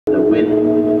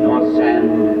wind, nor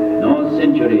sand, nor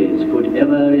centuries could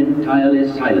ever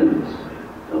entirely silence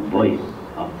the voice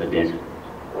of the desert.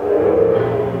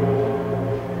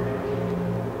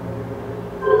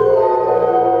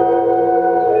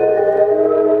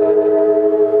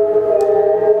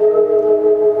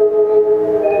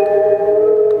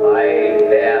 I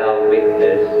bear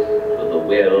witness to the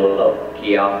will of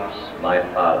Cheops, my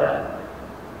father,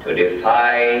 to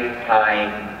defy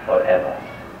time forever.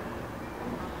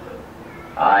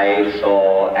 I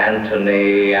saw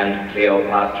Antony and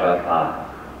Cleopatra pass,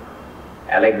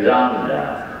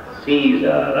 Alexander,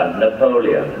 Caesar, and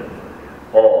Napoleon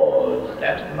paused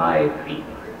at my feet.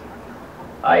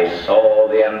 I saw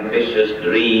the ambitious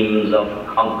dreams of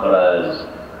conquerors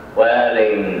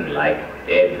whirling like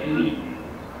dead leaves.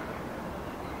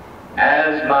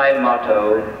 As my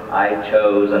motto, I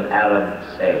chose an Arab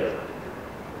saying,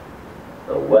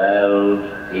 "The world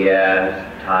fears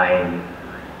time,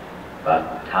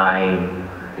 but time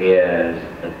fears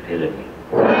the pyramid."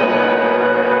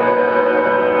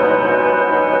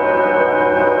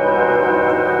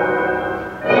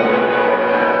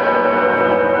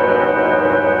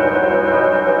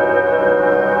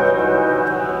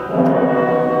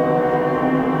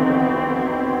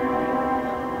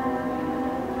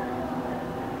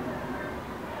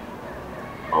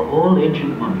 Of all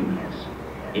ancient monuments,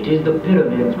 it is the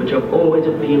pyramids which have always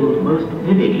appealed most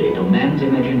vividly to man's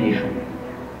imagination.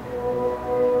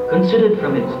 Considered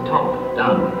from its top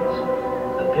downwards,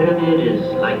 a pyramid is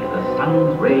like the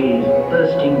sun's rays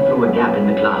bursting through a gap in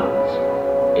the clouds.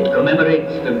 It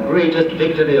commemorates the greatest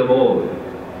victory of all,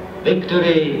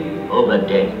 victory over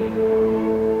death.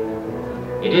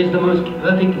 It is the most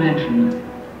perfect mansion,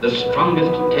 the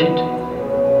strongest tent,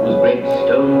 whose great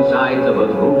stone sides are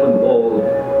both roof and wall,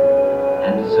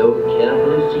 and so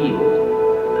carefully sealed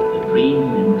that the dream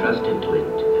entrusted to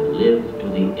it can live to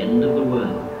the end of the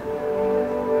world.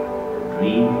 The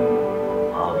dream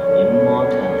of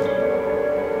immortality.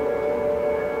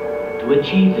 To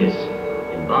achieve this,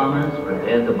 embalmers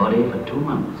prepared the body for 2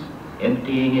 months,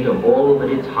 emptying it of all but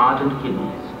its heart and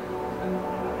kidneys.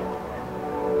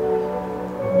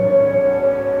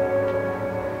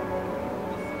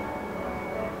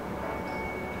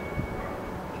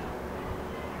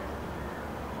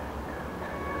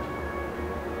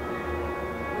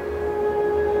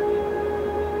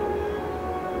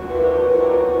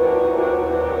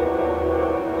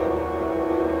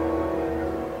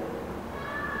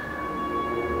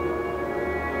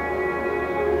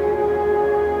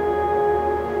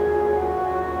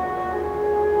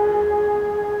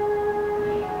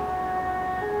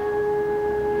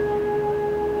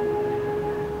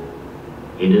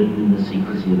 Hidden in the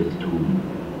secrecy of its tomb,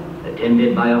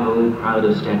 attended by a whole crowd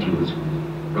of statues,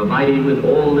 provided with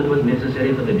all that was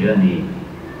necessary for the journey,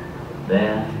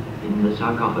 there in the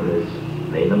sarcophagus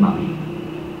lay the mummy,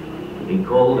 to be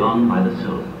called on by the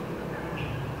soul.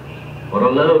 For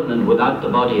alone and without the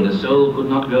body, the soul could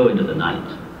not go into the night.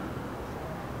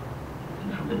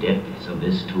 And from the depths of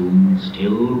this tomb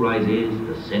still rises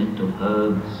the scent of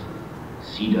herbs,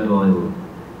 cedar oil,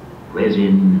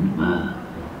 resin, and myrrh.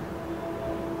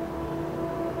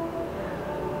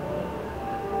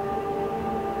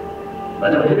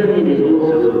 But a pyramid is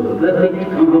also the perfect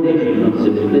combination of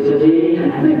simplicity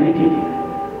and magnitude,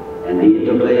 and the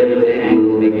interplay of the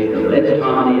angles makes the best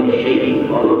harmony of shape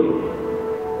follow you.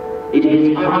 It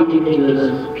is architecture's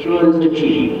purest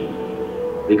achievement,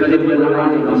 because it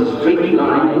relies on a straight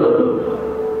line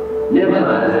alone. Never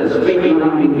has a straight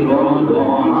line been drawn to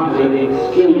artistic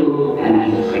skill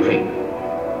and strength.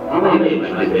 Homage,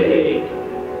 I say,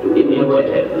 to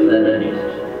Imhotep the learned,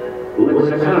 who was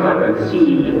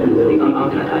conceived as the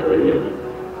archetype of living.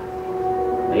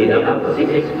 Made up of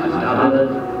 6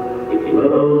 mastabas, it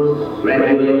rose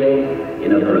gradually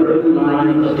in a broken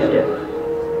line of steps.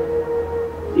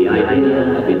 The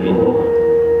idea had been born,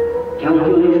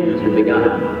 calculations had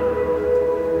begun,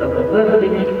 the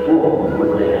perfect form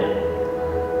was there.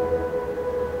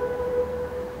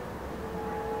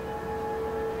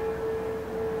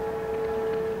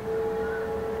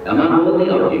 Among all the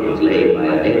objects laid by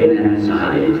a dead man's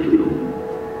side in his tomb,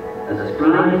 a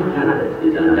scribe's palette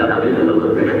is undoubtedly the most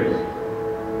precious.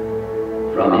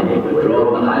 From it were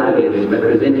drawn the hieroglyphs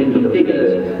representing the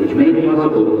figures which made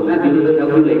possible fabulous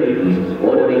calculations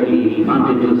ordering each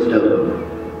mounted to stone.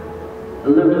 A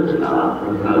lotus flower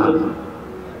for 1,000,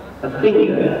 a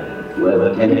finger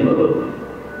worth 10 gold,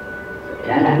 a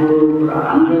tadpole for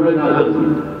 100,000,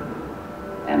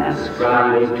 and a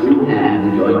scribe's 2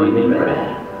 hands joined in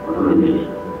prayer.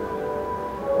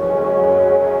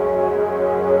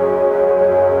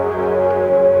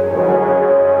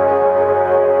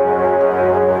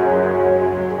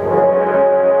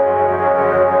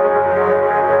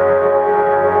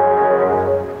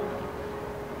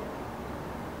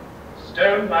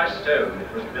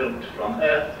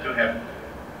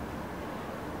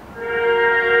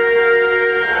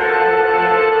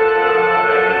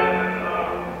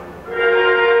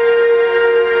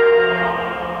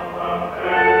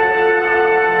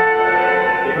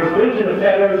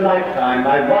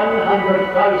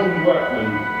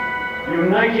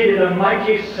 united in a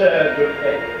mighty surge of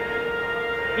faith.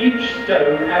 Each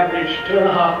stone averaged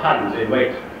 2.5 tons in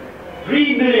weight.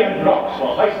 3 million blocks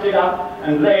were hoisted up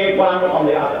and laid one on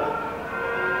the other.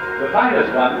 The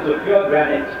finest ones of pure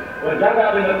granite were dug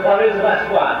up in the quarries of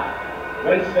Aswan,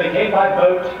 whence they came by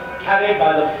boat, carried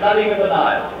by the flooding of the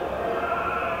Nile.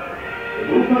 The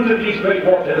movement of these great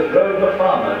waters drove the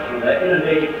farmers from their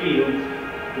inundated fields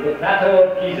to the plateau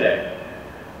of Gizeh,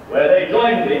 where they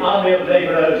joined the army of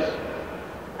laborers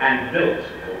and built.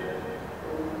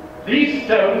 These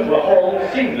stones were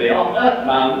hauled singly on earth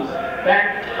mounds,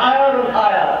 backed higher and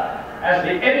higher as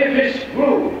the edifice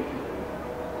grew.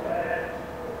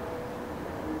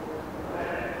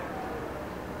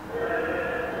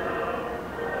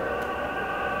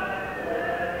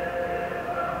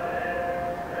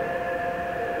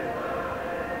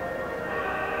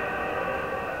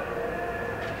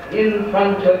 In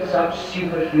front of such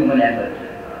superhuman effort,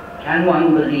 can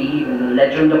one believe in the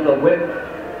legend of the whip?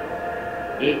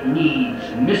 It needs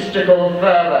mystical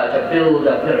fervor to build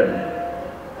a pyramid.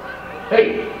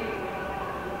 Faith.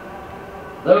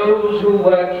 Those who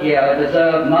work here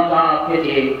deserve not our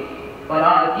pity, but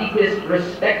our deepest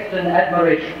respect and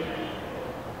admiration.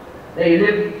 They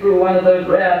lived through one of those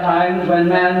rare times when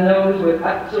man knows with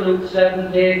absolute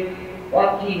certainty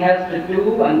what he has to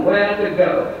do and where to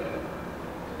go,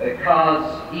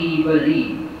 because he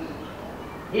believes.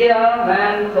 Here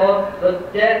man thought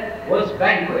that death was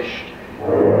vanquished.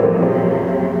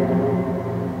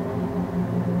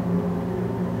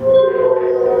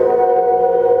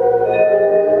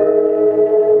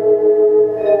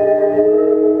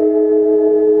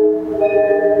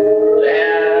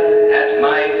 There at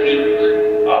my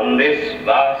feet, on this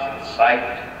vast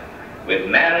site, with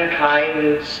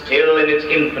mankind still in its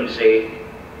infancy,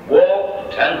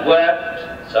 walked and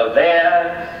worked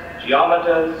surveyors,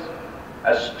 geometers,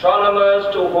 astronomers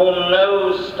to whom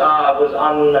no star was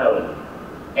unknown,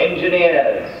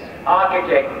 engineers,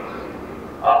 architects,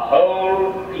 a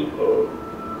whole people,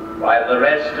 while the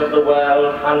rest of the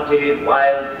world hunted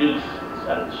wild beasts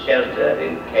and sheltered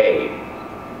in caves.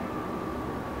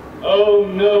 O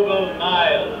noble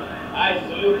Nile, I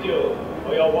salute you,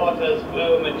 for your waters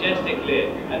flow majestically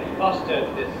and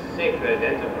fostered this sacred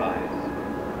enterprise.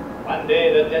 One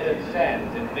day the desert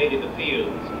sands invaded the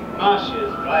fields,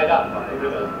 marshes dried up on the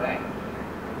river's bank.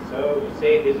 So, to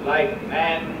save his life,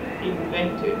 man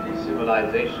invented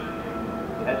civilization.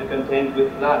 He had to contend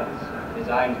with floods,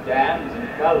 designed dams and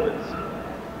culverts.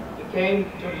 He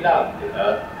came to love the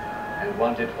earth and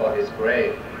wanted for his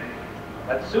grave.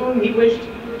 But soon he wished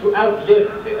to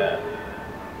outlive the earth.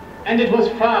 And it was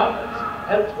farmers,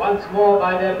 helped once more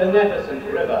by their beneficent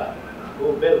river,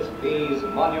 who built these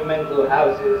monumental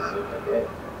houses of the dead.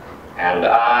 And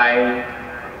I,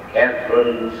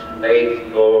 Kephrun's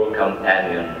faithful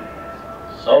companion,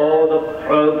 saw the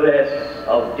progress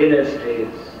of dynasties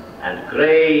and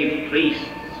grave priests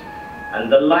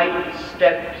and the light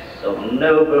steps of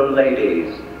noble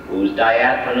ladies whose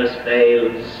diaphanous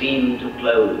veils seemed to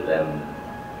clothe them,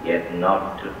 yet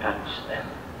not to touch them.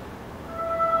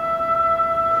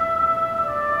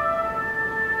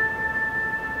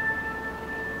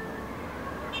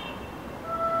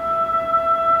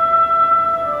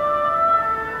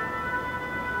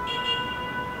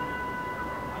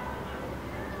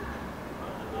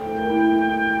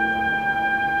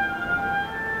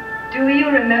 Do you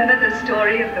remember the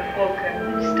story of the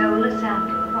falcon who stole a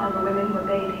sandal while the women were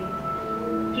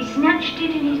bathing? He snatched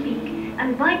it in his beak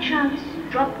and by chance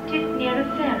dropped it near a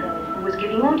pharaoh who was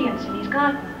giving audience in his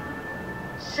garden.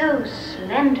 So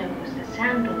slender was the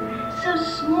sandal, so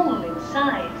small in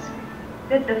size,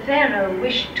 that the pharaoh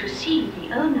wished to see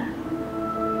the owner.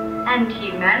 And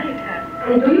he married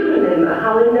her. And do you remember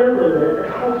how a nobleman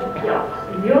at court of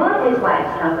Cheops lured his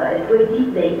wife's lover into a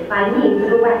deep lake by means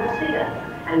of a wax figure,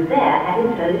 and there had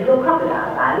him turned into a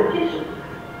crocodile by a magician?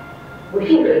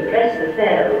 Wishing to impress the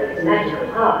pharaoh with his magical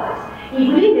powers, he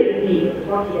willingly revealed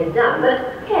what he had done,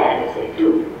 but carelessly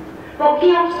too. For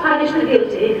Cheops punished the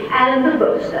guilty and the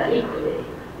boaster equally.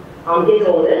 On his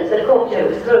orders, the courtier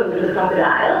was thrown to the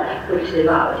crocodile, which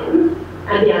devoured him,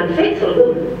 and the unfaithful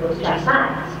woman was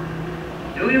chastised.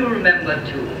 Do you remember,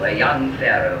 too, a young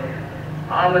pharaoh,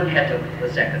 Amenhotep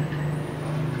II?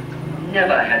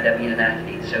 Never had there been an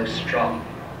athlete so strong,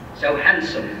 so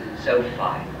handsome, so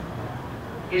fine.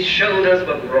 His shoulders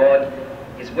were broad,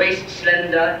 his waist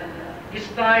slender, his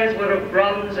thighs were of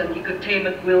bronze, and he could tame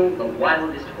at will the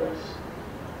wildest horse.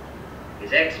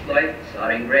 His exploits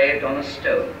are engraved on a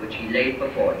stone which he laid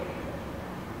before him.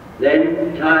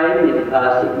 Then time is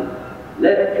passing,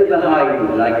 left you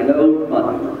behind like an old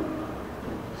monument.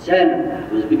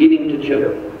 Sand was beginning to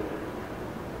choke.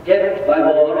 kept by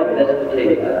war in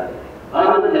Mesopotamia,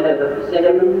 Amenhotep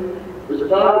II was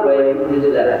far away from his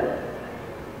land.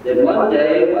 Then one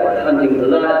day, while hunting the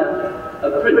lion,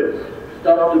 a prince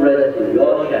stopped to rest in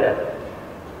your shadow.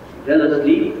 He fell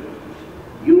asleep.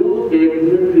 You gave him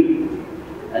a dream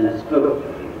and spoke to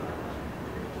him.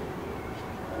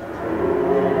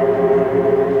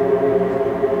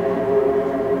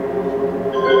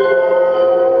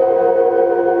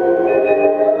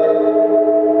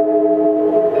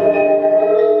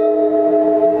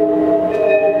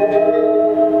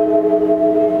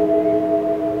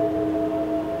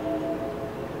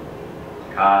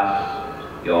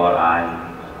 Cast your eyes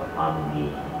upon me,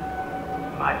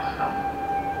 my son.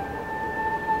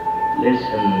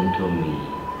 Listen to me,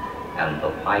 and the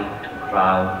white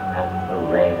crown and the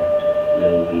red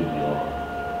will be yours.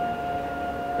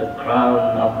 The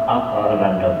crown of Upper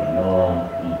and of Lower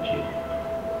Egypt.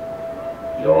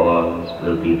 Yours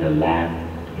will be the land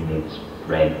in its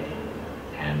breadth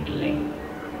and length.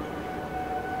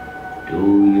 Do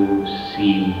you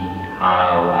see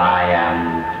how I am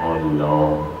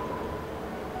forlorn?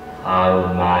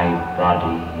 How my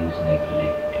body is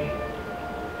neglected?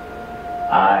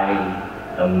 I,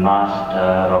 the master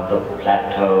of the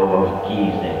plateau of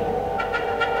Gizeh,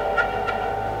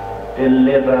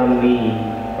 deliver me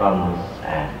from the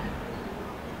sand,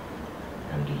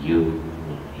 and you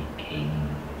will be king.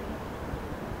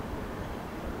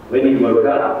 When he woke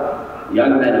up, the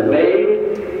young man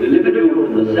obeyed, delivered you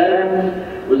from the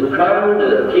sand, was crowned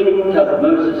as King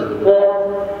Thutmose IV,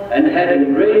 and had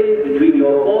engraved between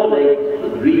your forelegs the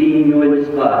dream you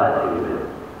inspired him with.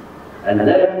 And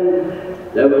then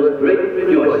there was great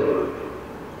rejoicing.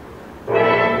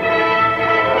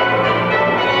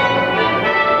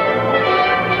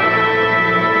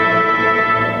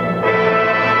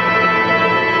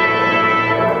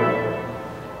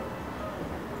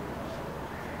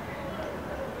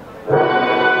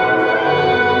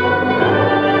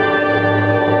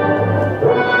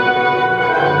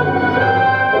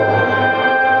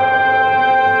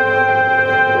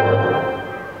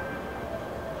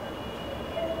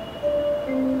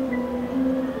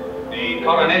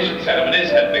 Coronation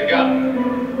ceremonies had begun.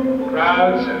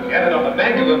 Crowds had gathered on the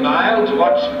bank of the Nile to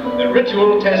watch the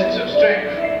ritual tests of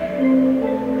strength.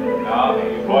 Now the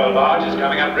royal barge is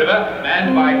coming upriver,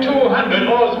 manned by 200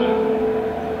 oarsmen.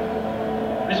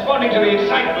 Responding to the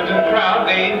excitement of the crowd,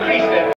 they increased their